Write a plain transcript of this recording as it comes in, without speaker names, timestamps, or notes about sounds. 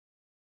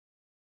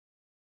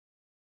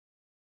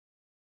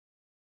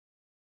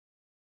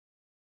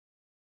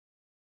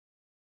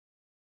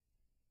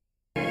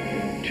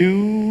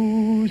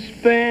to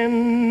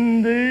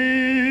spend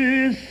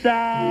this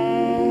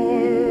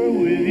hour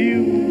with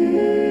you.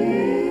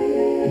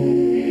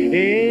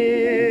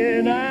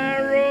 And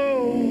I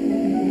rode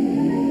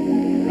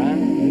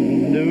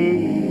rendezvous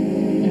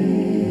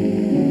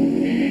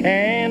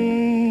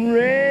and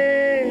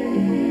reminisce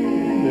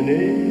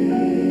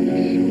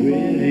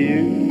with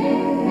you.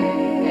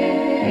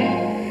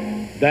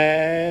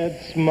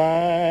 That's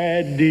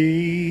my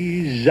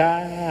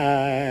desire.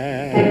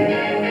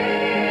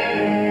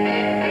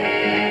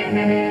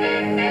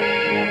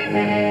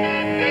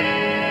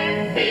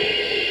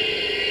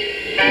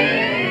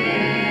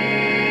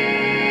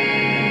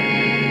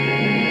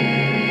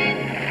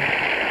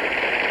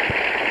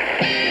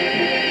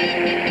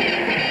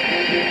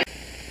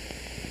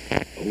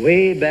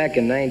 Way back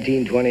in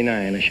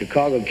 1929, a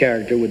Chicago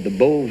character with the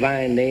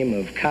bovine name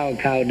of Cow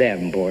Cow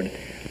Davenport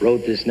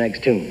wrote this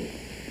next tune.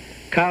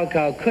 Cow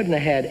Cow couldn't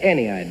have had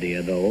any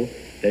idea, though,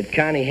 that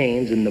Connie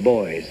Haynes and the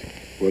boys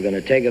were going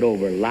to take it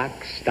over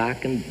lock,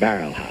 stock, and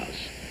barrel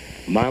house.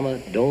 Mama,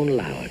 don't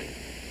allow it.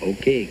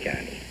 Okay,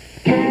 Connie.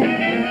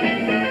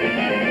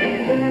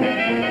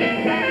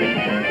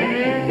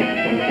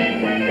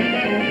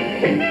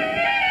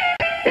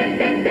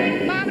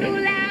 Mama, don't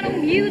allow no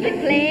music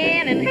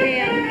playing in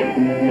here.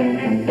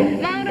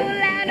 Mama, don't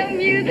allow no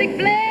music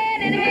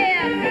playing in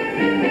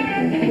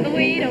here. But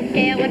we don't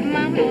care what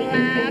Mama don't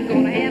allow.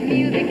 Gonna have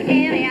music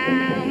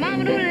anyhow.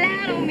 Mama, don't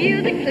allow no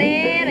music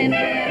playing in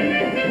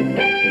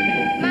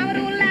here. Mama,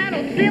 don't allow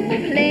no simple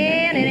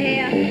playing in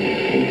here.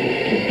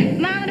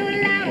 Mama, don't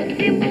allow no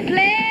simple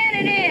playing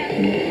in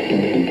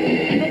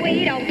here. But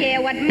we don't care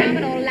what Mama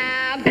don't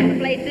allow. Gonna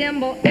play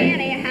cymbal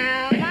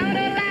anyhow. Mama,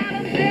 don't allow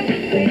no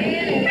simple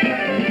playing in here.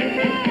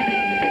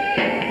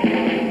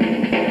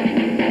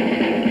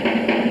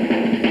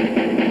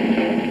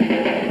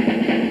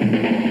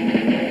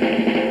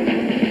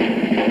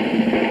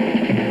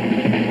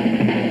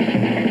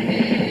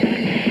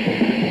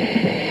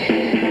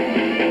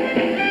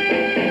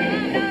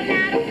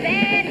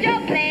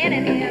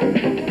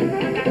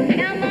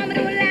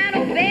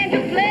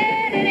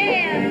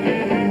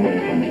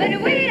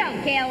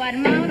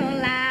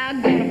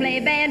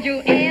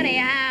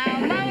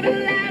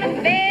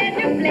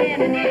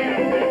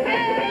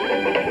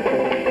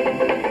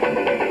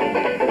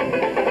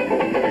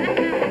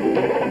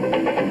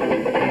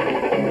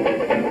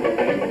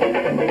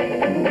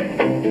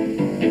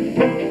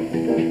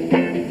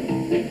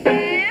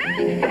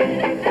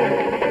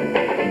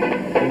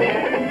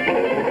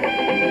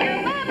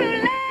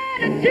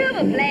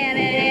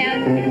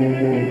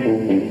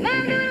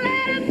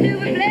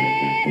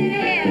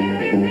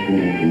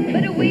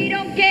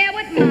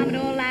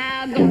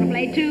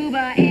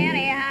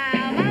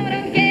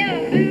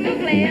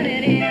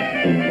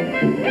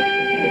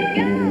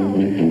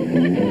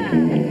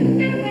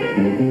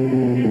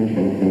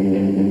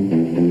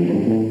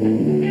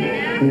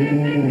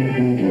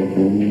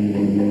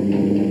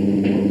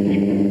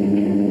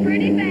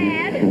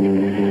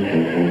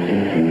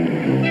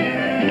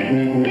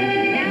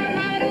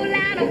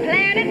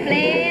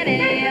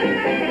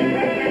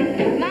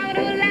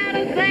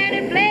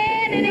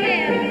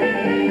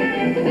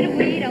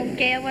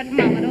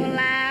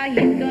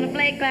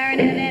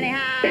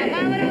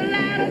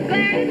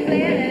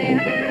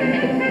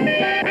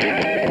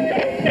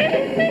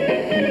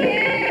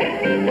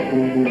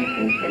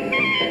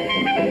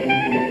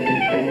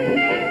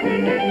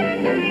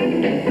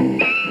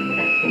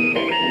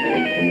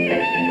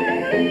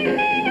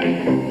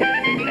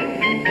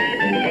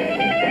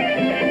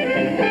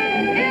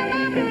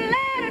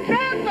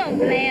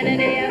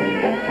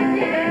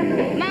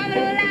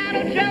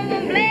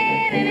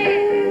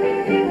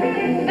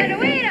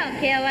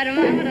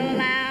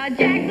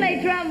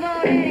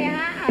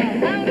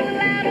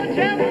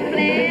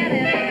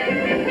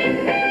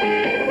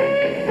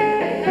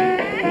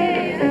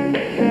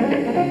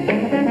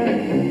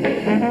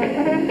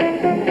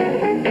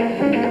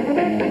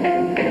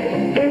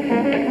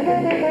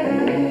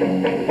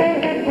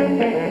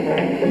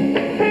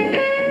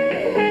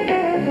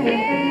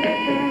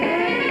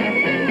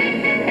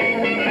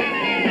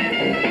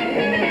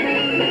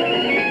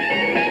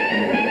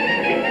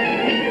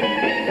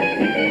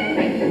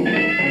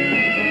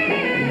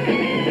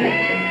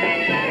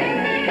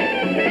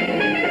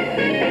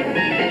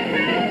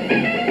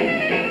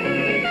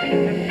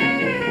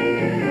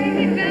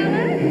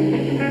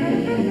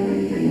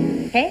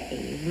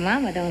 Hey,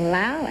 Mama don't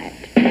allow it.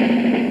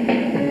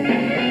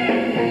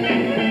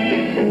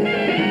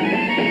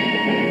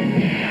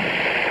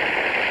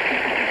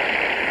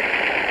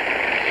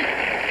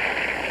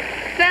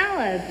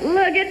 Fellas,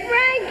 look at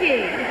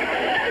Frankie.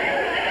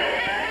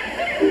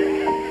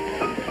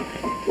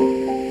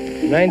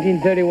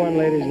 1931,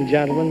 ladies and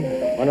gentlemen,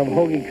 one of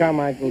Hoagie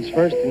Carmichael's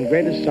first and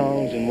greatest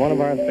songs and one of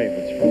our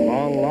favorites for a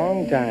long,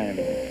 long time.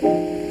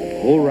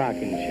 Old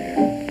Rockin' Chair.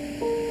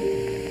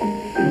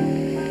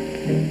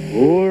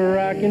 Old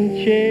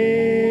rocking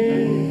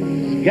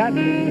chair's got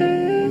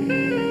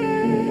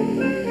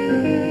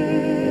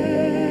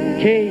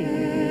Kate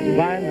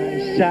by my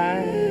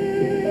side.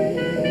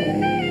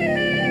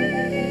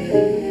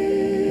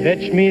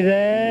 Fetch me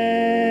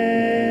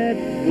that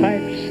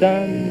pipe,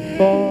 son,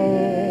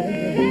 for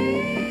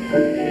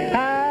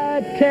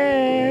I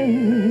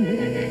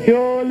tend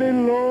your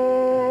little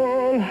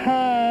old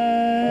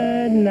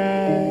hide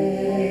now.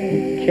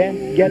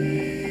 Can't get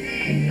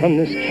from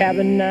this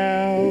cabin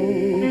now.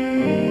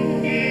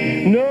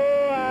 No,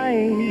 I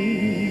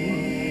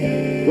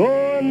ain't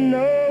going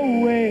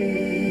nowhere,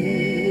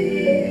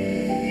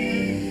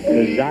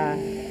 'cause I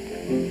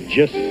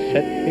just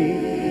set me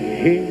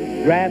here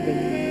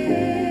grabbing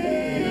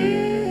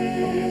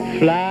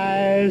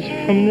flies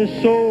from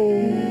this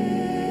old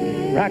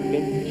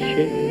rocking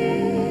chair.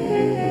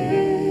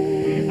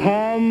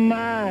 Oh,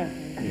 my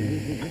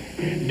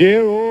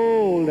dear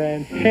old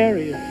Aunt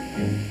Harriet,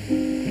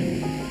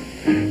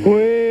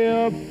 way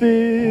up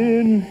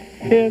in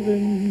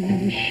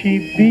heaven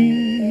she be.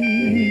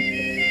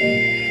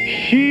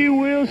 She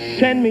will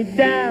send me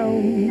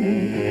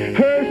down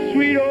her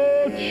sweet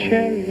old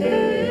chariot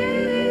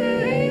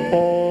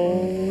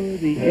for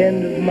the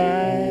end of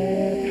my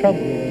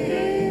trouble.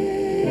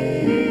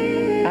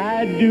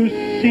 I do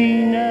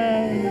see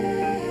now,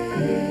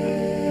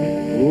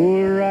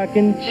 old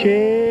rocking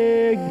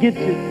chair gets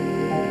it,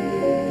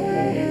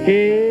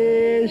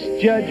 his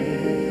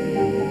judgment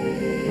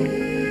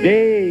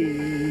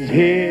day's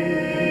here,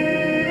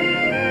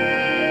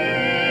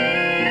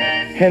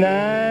 and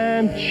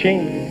I'm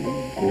chained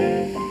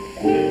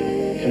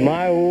to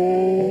my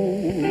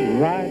old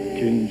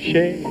rocking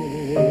chair.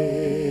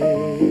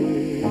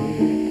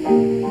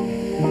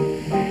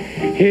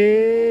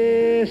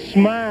 Yes,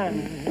 my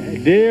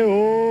dear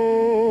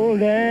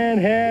old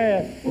Aunt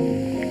Harriet,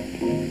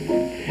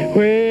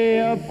 way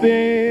up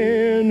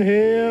in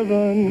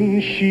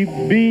heaven she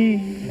be.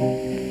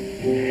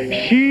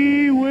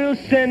 She will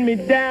send me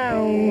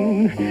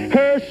down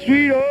her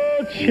sweet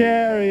old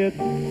chariot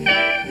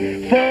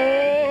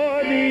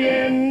for the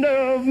end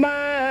of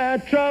my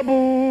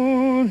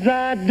troubles.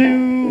 I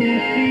do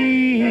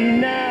see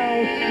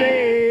now,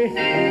 say,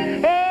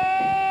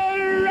 oh,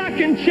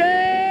 rocking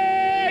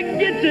chair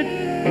gets it.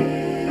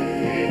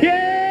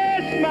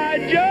 Yes, my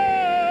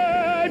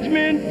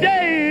judgment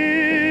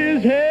day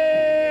is here,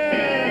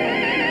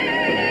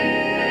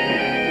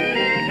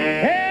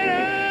 and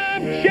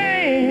I'm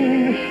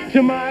chained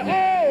to my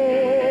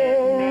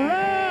old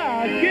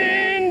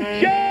rocking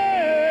chair.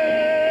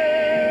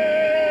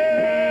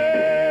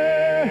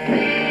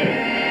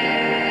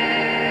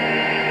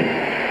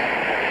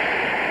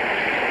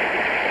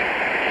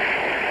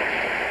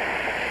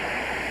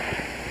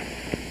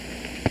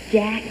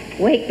 Jack,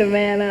 wake the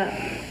man up.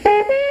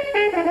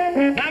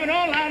 I'm an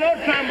all-out no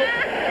trouble.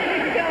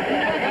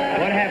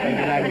 What happened?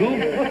 Did I goof?